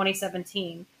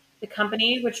 2017. The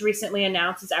company, which recently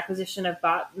announced its acquisition of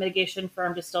bot mitigation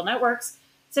firm Distill Networks,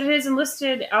 said it has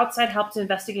enlisted outside help to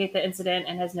investigate the incident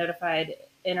and has notified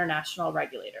international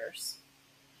regulators.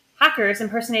 Hackers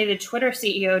impersonated Twitter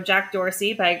CEO Jack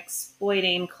Dorsey by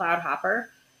exploiting CloudHopper,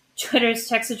 Twitter's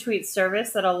text-to-tweet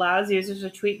service that allows users to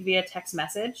tweet via text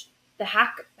message. The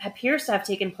hack appears to have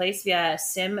taken place via a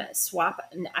SIM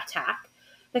swap attack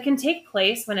that can take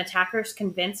place when attackers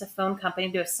convince a phone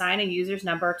company to assign a user's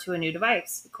number to a new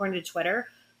device. According to Twitter,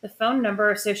 the phone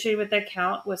number associated with the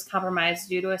account was compromised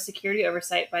due to a security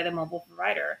oversight by the mobile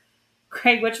provider.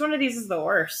 Craig, which one of these is the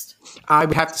worst? I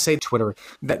would have to say Twitter,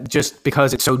 that just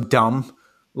because it's so dumb.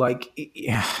 Like,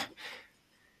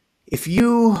 if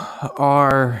you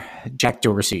are Jack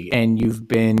Dorsey and you've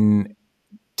been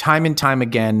time and time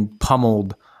again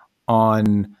pummeled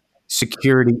on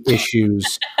security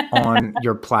issues on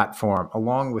your platform,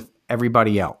 along with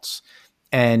everybody else,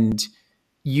 and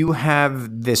you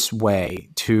have this way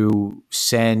to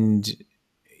send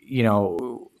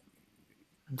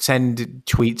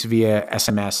tweets via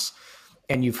SMS,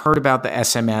 and you've heard about the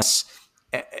SMS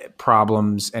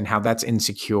problems and how that's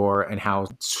insecure and how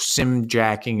SIM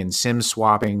jacking and SIM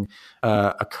swapping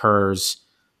occurs,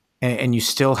 and you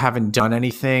still haven't done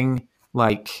anything.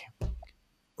 Like,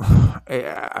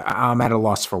 I'm at a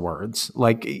loss for words.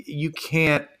 Like, you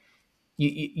can't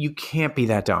be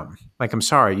that dumb. Like, I'm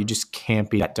sorry, you just can't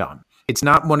be that dumb. It's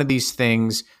not one of these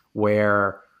things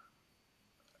where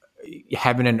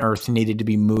heaven and earth needed to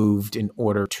be moved in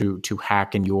order to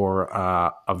hack and you're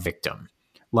a victim.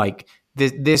 Like,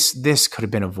 this could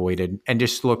have been avoided and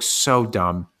just looks so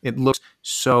dumb. It looks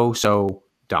so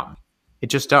dumb. It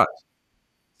just does.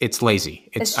 It's lazy.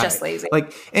 It's just lazy.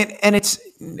 Like, and it's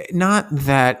not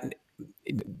that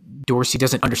Dorsey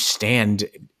doesn't understand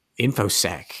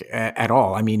InfoSec at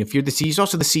all. I mean, he's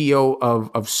also the CEO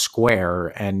of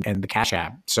Square and the Cash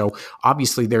App. So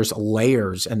obviously there's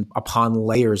layers and upon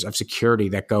layers of security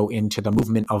that go into the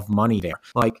movement of money there.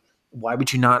 Like, why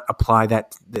would you not apply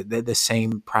the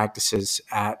same practices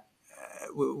at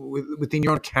within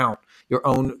your own account, your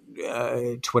own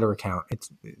Twitter account? It's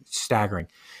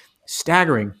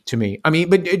staggering to me. I mean,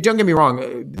 but don't get me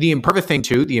wrong. The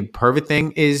Imperva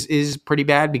thing is pretty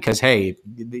bad because, hey,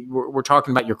 we're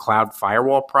talking about your cloud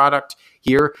firewall product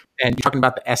here, and you're talking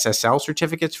about the SSL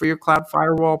certificates for your cloud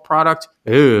firewall product.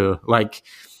 Ew, like,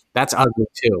 that's ugly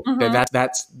too. Mm-hmm.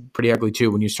 That's pretty ugly too.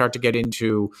 When you start to get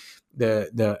into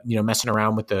the messing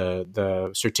around with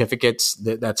the certificates,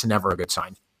 that's never a good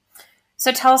sign.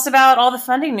 So tell us about all the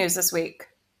funding news this week.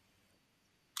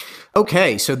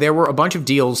 Okay, so there were a bunch of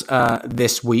deals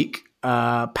this week.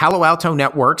 Palo Alto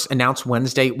Networks announced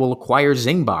Wednesday it will acquire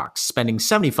Zingbox, spending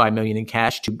 $75 million in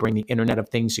cash to bring the Internet of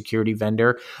Things security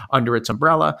vendor under its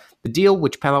umbrella. The deal,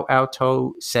 which Palo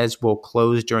Alto says will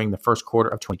close during the first quarter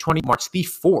of 2020, marks the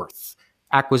fourth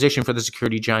acquisition for the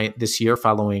security giant this year,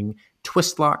 following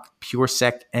Twistlock,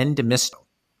 PureSec, and Demisto.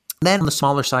 Then on the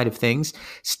smaller side of things,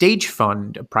 Stage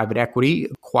Fund, a private equity,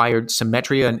 acquired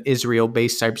Symmetria, an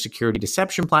Israel-based cybersecurity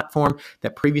deception platform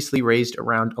that previously raised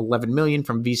around $11 million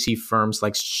from VC firms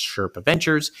like Sherpa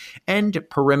Ventures and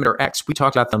Perimeter X. We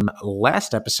talked about them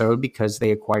last episode because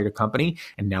they acquired a company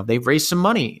and now they've raised some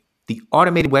money. The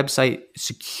automated website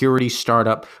security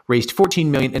startup raised $14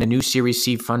 million in a new Series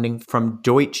C funding from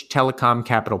Deutsche Telekom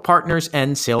Capital Partners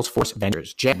and Salesforce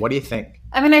Ventures. Jen, what do you think?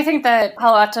 I mean, I think that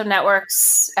Palo Alto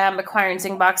Networks acquiring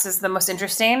Zingbox is the most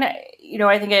interesting.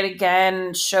 I think it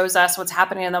again shows us what's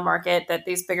happening in the market, that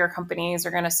these bigger companies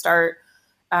are going to start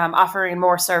offering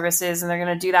more services, and they're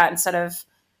going to do that instead of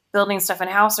building stuff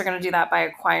in-house. They're going to do that by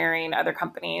acquiring other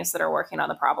companies that are working on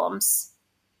the problems.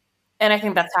 And I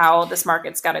think that's how this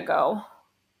market's got to go.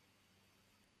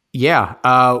 Yeah.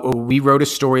 We wrote a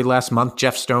story last month.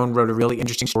 Jeff Stone wrote a really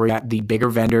interesting story that the bigger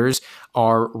vendors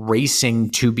are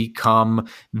racing to become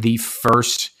the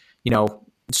first,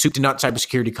 soup to nut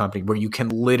cybersecurity company where you can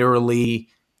literally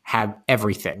have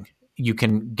everything. You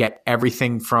can get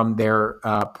everything from their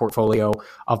portfolio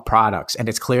of products. And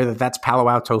it's clear that that's Palo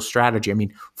Alto's strategy. I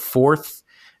mean, fourth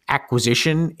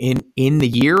acquisition in the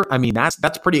year. I mean,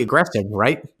 that's pretty aggressive,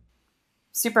 right?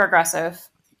 Super aggressive.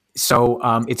 So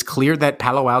it's clear that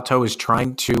Palo Alto is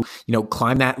trying to,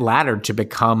 climb that ladder to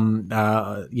become,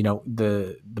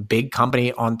 the big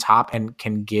company on top and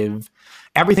can give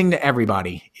everything to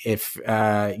everybody. If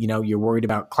you're worried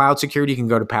about cloud security, you can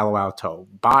go to Palo Alto.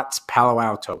 Bots, Palo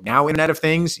Alto. Now Internet of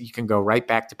Things, you can go right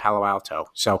back to Palo Alto.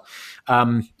 So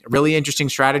really interesting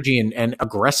strategy and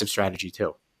aggressive strategy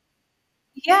too.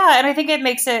 Yeah, and I think it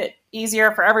makes it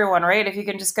easier for everyone, right? If you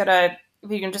can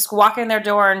just walk in their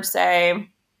door and say,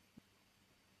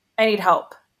 I need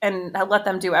help, and let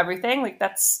them do everything, like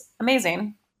that's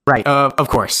amazing. Right. Of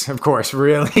course.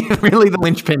 Really, really the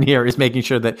linchpin here is making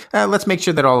sure that, let's make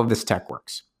sure that all of this tech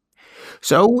works.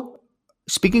 So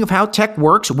speaking of how tech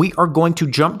works, we are going to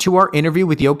jump to our interview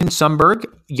with Joachim Sundberg.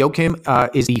 Joachim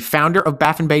is the founder of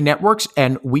Baffin Bay Networks,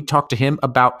 and we talked to him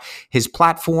about his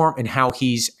platform and how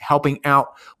he's helping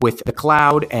out with the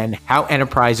cloud and how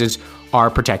enterprises are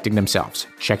protecting themselves.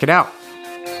 Check it out.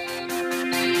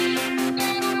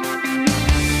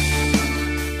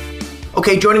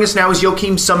 Okay, joining us now is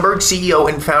Joachim Sundberg, CEO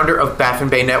and founder of Baffin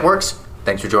Bay Networks.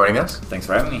 Thanks for joining us. Thanks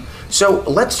for having me. So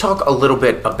let's talk a little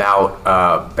bit about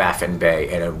Baffin Bay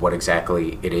and what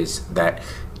exactly it is that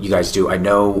you guys do. I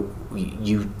know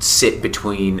you sit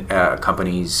between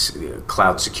companies'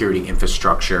 cloud security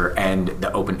infrastructure and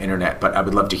the open internet, but I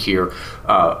would love to hear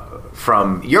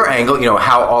from your angle,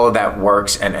 how all of that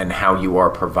works and how you are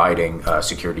providing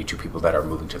security to people that are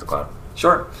moving to the cloud.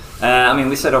 Sure.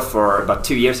 We set off for about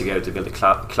 2 years ago to build a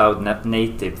cloud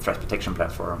native threat protection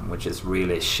platform, which is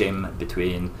really a shim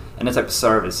between any type of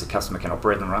service a customer can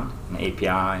operate and run, an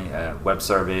API, a web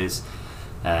service,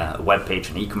 a web page,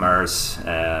 an e-commerce,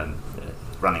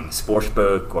 running a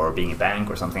sportsbook or being a bank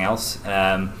or something else.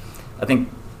 I think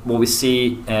what we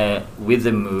see with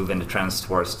the move and the trends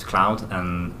towards the cloud,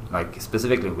 and like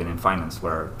specifically within finance,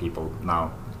 where people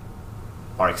now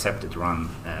are accepted to run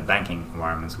banking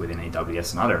environments within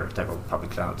AWS and other type of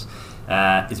public clouds,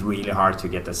 it's really hard to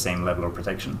get the same level of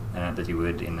protection that you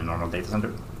would in a normal data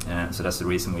center. So that's the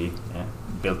reason we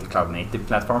built the cloud native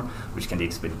platform, which can deal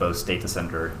with both data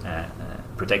center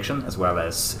protection as well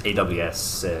as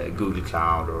AWS, Google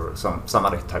Cloud, or some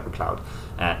other type of cloud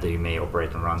that you may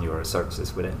operate and run your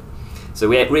services within. So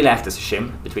we really act as a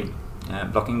shim between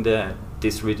blocking the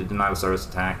distributed denial of service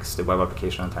attacks, the web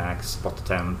application attacks, bot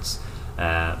attempts.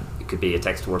 It could be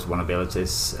attacks towards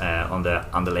vulnerabilities on the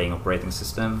underlying operating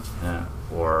system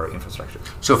or infrastructure.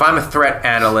 So if I'm a threat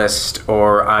analyst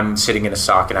or I'm sitting in a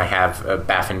SOC and I have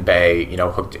Baffin Bay,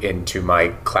 hooked into my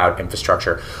cloud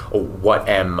infrastructure, what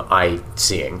am I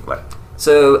seeing?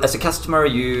 So as a customer,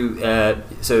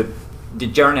 the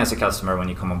journey as a customer, when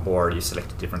you come on board, you select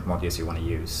the different modules you want to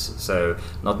use. So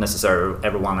not necessarily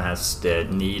everyone has the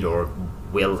need or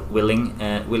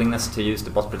willingness to use the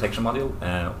bot protection module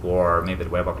or maybe the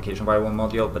web application firewall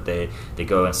module, but they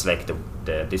go and select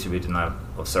the distributed denial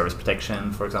of service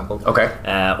protection, for example. Okay.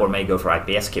 Or may go for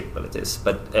IPS capabilities.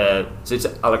 But so it's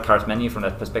an a la carte menu from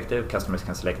that perspective. Customers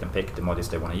can select and pick the modules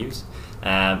they want to use.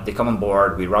 They come on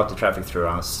board, we route the traffic through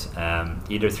us,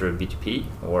 either through BGP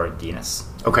or DNS.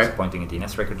 Okay. Pointing a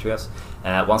DNS record to us.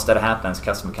 Once that happens,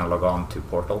 customer can log on to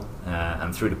portal,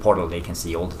 and through the portal they can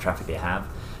see all the traffic they have.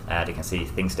 They can see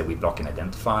things that we block and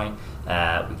identify.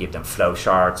 We give them flow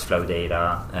charts, flow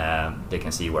data. They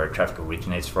can see where traffic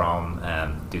originates from,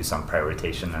 do some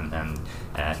prioritization, and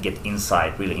get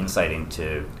real insight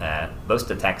into both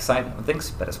the attack side of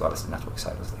things, but as well as the network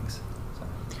side of things.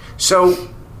 So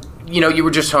you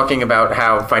were just talking about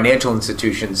how financial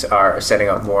institutions are setting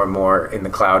up more and more in the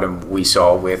cloud, and we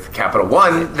saw with Capital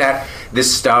One that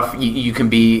this stuff you can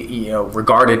be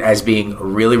regarded as being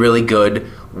really, really good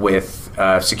with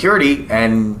security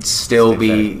and still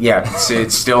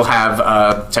still have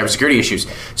cybersecurity issues.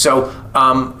 So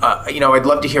I'd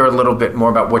love to hear a little bit more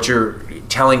about what you're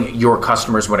telling your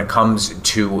customers when it comes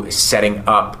to setting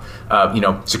up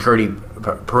security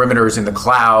perimeters in the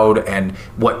cloud and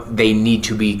what they need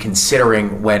to be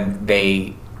considering when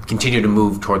they continue to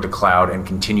move toward the cloud and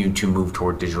continue to move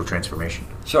toward digital transformation.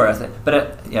 Sure,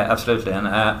 absolutely. And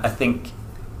I think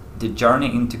the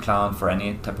journey into cloud for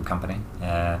any type of company,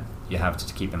 you have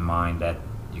to keep in mind that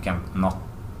you can not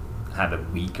have a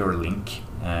weaker link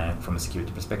from a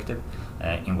security perspective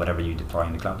in whatever you deploy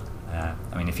in the cloud.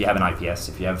 If you have an IPS,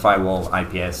 if you have firewall,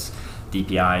 IPS,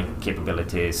 DPI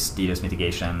capabilities, DDoS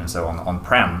mitigation, and so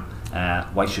on-prem,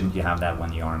 why shouldn't you have that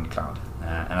when you are in the cloud?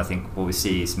 And I think what we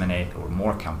see is many or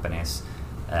more companies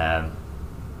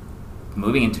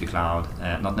moving into the cloud,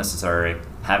 not necessarily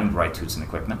having the right tools and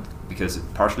equipment, because it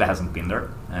partially hasn't been there,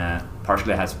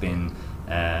 partially has been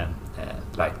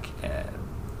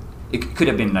it could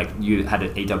have been like you had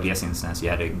an AWS instance, you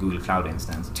had a Google Cloud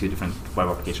instance, two different web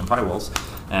application firewalls,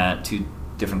 two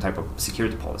different type of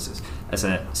security policies. As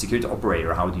a security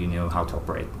operator, how do you know how to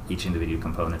operate each individual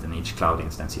component in each cloud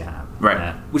instance you have?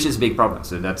 Right. Which is a big problem.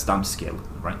 So that's down to scale,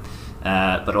 right?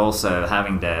 But also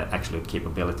having the actual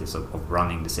capabilities of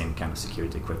running the same kind of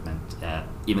security equipment,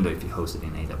 even though if you host it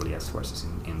in AWS versus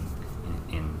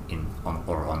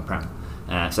on-prem.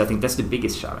 So I think that's the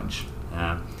biggest challenge,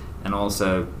 and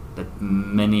also that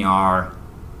many are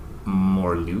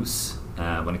more loose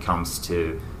when it comes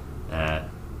to the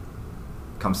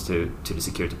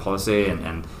security policy,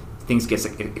 and things get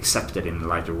accepted in a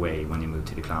lighter way when you move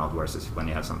to the cloud versus when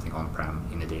you have something on-prem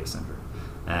in a data center.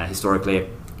 Historically,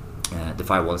 the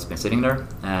firewall has been sitting there.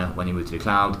 When you move to the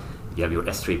cloud, you have your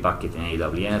S3 bucket in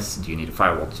AWS. Do you need a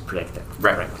firewall to protect it?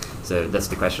 Right. So that's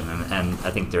the question, and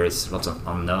I think there is lots of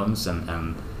unknowns,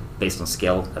 and based on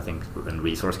scale, I think, and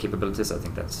resource capabilities, I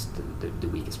think that's the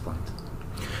weakest point.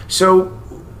 So,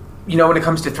 when it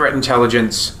comes to threat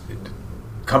intelligence,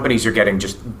 companies are getting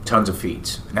just tons of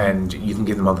feeds, and you can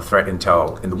give them all the threat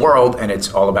intel in the world, and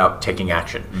it's all about taking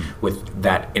action with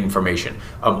that information.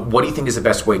 What do you think is the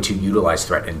best way to utilize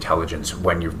threat intelligence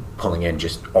when you're pulling in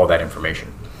just all that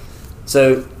information?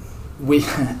 So we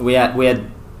had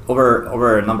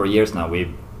over a number of years now,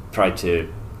 we've tried to.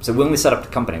 So when we set up the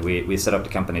company, we set up the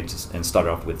company and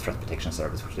started off with Threat Protection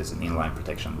Service, which is an inline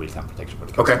protection, real-time protection for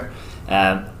the customer.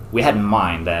 Okay. We had in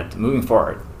mind that moving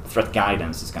forward, threat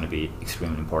guidance is going to be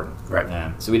extremely important.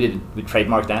 Right. So we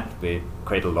trademarked that. We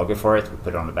created a logo for it. We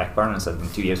put it on the back burner and said in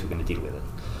 2 years we're going to deal with it.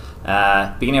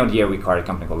 Beginning of the year, we acquired a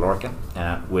company called Lorca,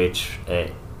 which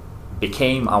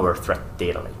became our threat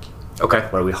data lake. Okay.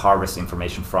 Where we harvest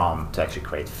information from to actually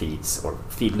create feeds or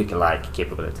feed lookalike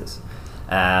capabilities.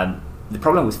 The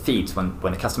problem with feeds,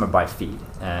 when a customer buys feed,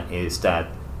 is that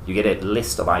you get a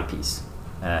list of IPs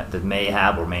that may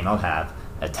have or may not have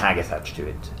a tag attached to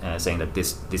it, saying that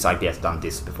this IP has done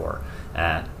this before,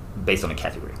 based on a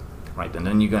category, right? And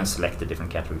then you go and select the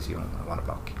different categories you want to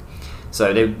block.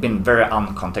 So they've been very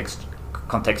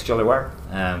contextually aware.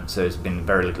 So it's been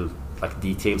very little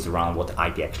details around what the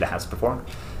IP actually has performed.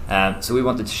 So we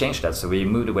wanted to change that. So we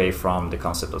moved away from the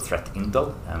concept of threat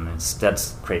intel and instead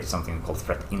created something called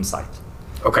threat insight.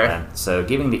 Okay. So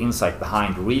giving the insight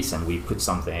behind the reason we put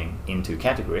something into a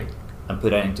category and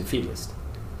put that into feed list.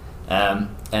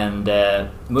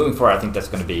 Moving forward, I think that's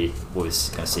going to be what we're going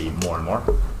to see more and more.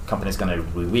 Companies going to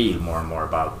reveal more and more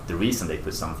about the reason they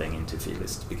put something into feed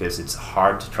list, because it's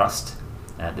hard to trust.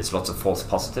 There's lots of false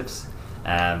positives.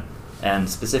 And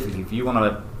specifically, if you want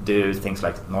to do things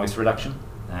like noise reduction,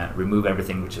 remove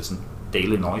everything which is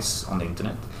daily noise on the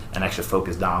internet, and actually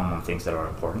focus down on things that are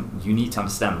important, you need to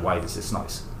understand why this is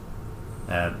noise,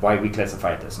 why we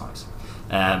classify it as noise,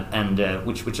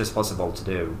 which is possible to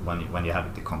do when you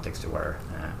have the context-aware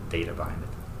data behind it.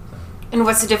 And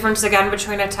what's the difference again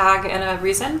between a tag and a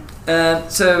reason?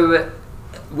 So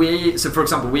for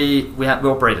example, we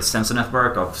operate a sensor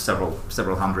network of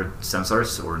several hundred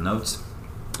sensors or nodes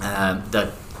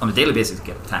that on a daily basis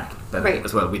get tagged. But right.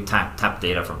 As well, we tap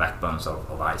data from backbones of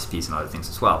ISPs and other things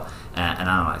as well, and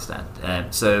analyze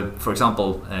that. So, for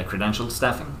example, credential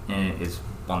staffing is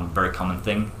one very common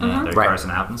thing that occurs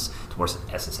and happens towards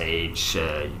SSH,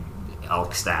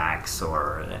 ELK stacks,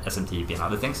 or SMTP and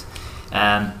other things.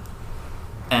 And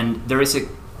there is a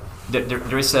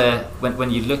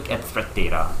when you look at threat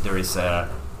data, there's a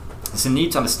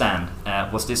need to understand,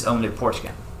 was this only a port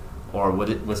scan? Or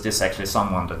was this actually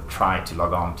someone that tried to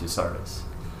log on to service?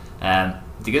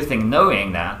 The good thing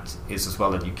knowing that is as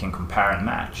well that you can compare and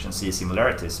match and see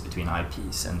similarities between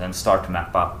IPs, and then start to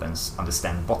map up and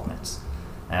understand botnets.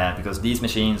 Because these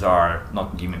machines are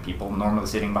not human people normally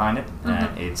sitting behind it.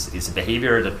 It's a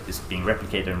behavior that is being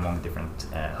replicated among different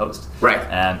hosts.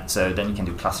 Right. So then you can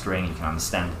do clustering, you can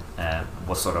understand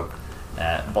what sort of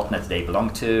botnet they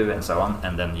belong to, and so on,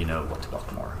 and then you know what to block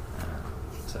more.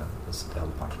 So that's the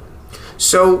whole point.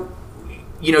 So,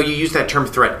 you use that term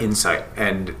threat insight,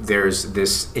 and there's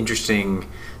this interesting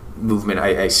movement.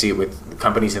 I see it with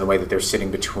companies in the way that they're sitting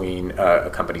between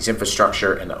a company's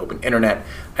infrastructure and the open internet,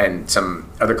 and some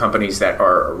other companies that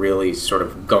are really sort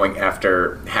of going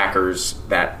after hackers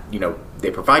that,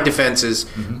 they provide defenses,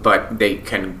 but they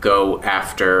can go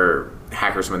after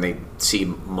hackers when they see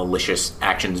malicious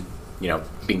actions,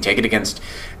 being taken against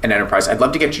an enterprise. I'd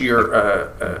love to get your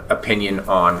opinion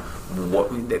on what.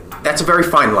 That's a very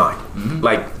fine line,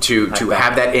 to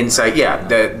have that insight. Yeah,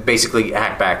 basically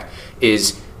hackback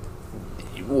is.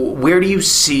 Where do you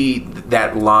see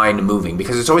that line moving?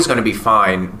 Because it's always going to be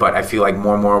fine, but I feel like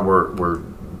more and more we're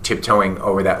tiptoeing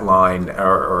over that line,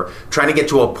 or trying to get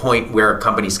to a point where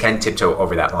companies can tiptoe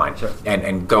over that line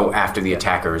and go after the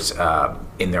attackers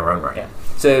in their own right. Yeah.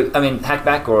 So,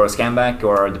 hackback or scamback,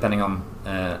 or depending on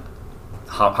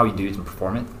how you do it and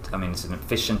perform it. I mean, it's an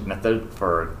efficient method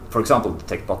for example,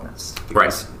 detect botnets,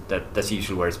 because that's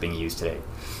usually where it's being used today.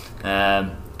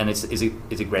 And it's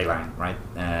a gray line, right,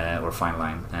 or a fine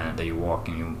line that you walk,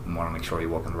 and you want to make sure you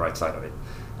walk on the right side of it.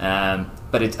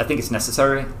 But I think it's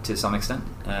necessary to some extent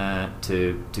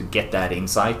to get that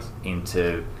insight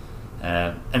into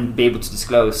and be able to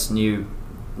disclose new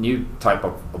type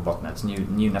of botnets,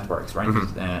 new networks, right?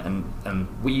 And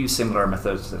we use similar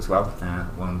methods as well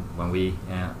when we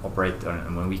operate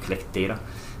and when we collect data.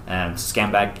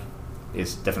 Scanbag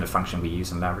is definitely a function we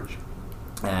use and leverage.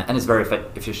 And it's very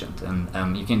efficient,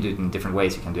 and you can do it in different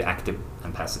ways. You can do active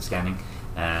and passive scanning,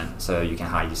 so you can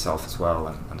hide yourself as well,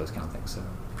 and those kind of things.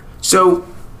 So,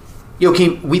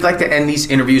 Joachim, we'd like to end these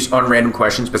interviews on random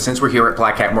questions, but since we're here at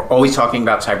Black Hat, we're always talking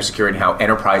about cybersecurity and how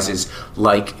enterprises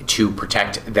like to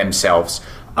protect themselves.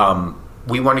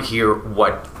 We want to hear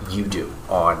what you do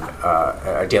on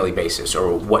a daily basis,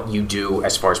 or what you do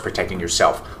as far as protecting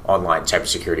yourself online,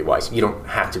 cybersecurity-wise. You don't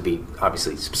have to be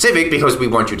obviously specific because we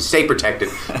want you to stay protected,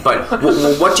 but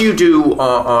what do you do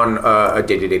on a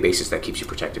day-to-day basis that keeps you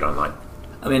protected online?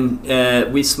 I mean,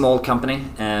 we small company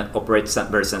operate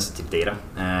very sensitive data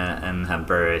and have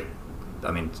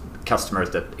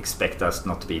customers that expect us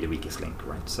not to be the weakest link,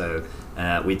 right? So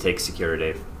we take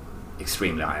security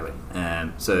extremely highly,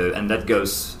 and that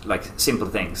goes like simple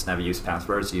things. Never use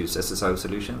passwords. Use SSO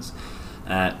solutions.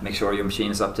 Make sure your machine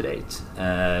is up to date.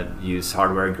 Use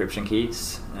hardware encryption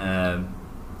keys,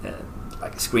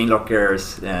 like screen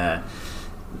lockers,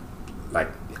 like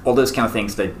all those kind of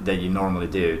things that you normally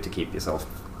do to keep yourself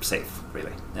safe,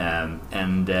 really.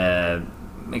 And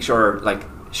make sure, like,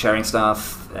 sharing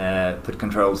stuff, put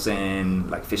controls in,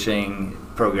 like phishing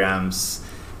programs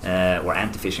or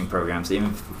anti-phishing programs,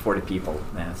 even for the people.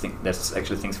 I think that's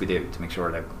actually things we do to make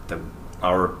sure that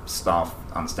our staff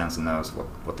understands and knows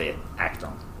what they act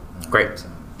on. Great. So,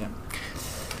 yeah.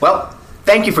 Well,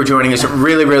 thank you for joining us.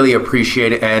 Really, really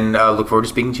appreciate it, and look forward to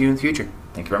speaking to you in the future.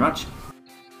 Thank you very much.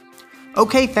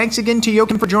 Okay, thanks again to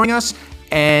Joachim for joining us.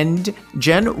 And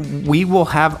Jen, we will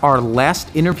have our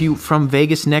last interview from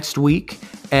Vegas next week,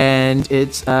 and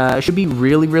it should be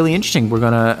really, really interesting. We're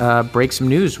going to break some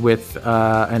news with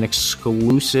an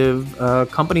exclusive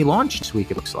company launch this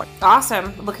week, it looks like.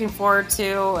 Awesome. Looking forward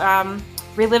to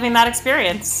reliving that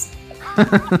experience.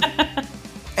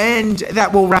 And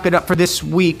that will wrap it up for this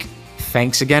week.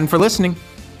 Thanks again for listening.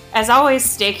 As always,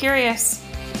 stay curious.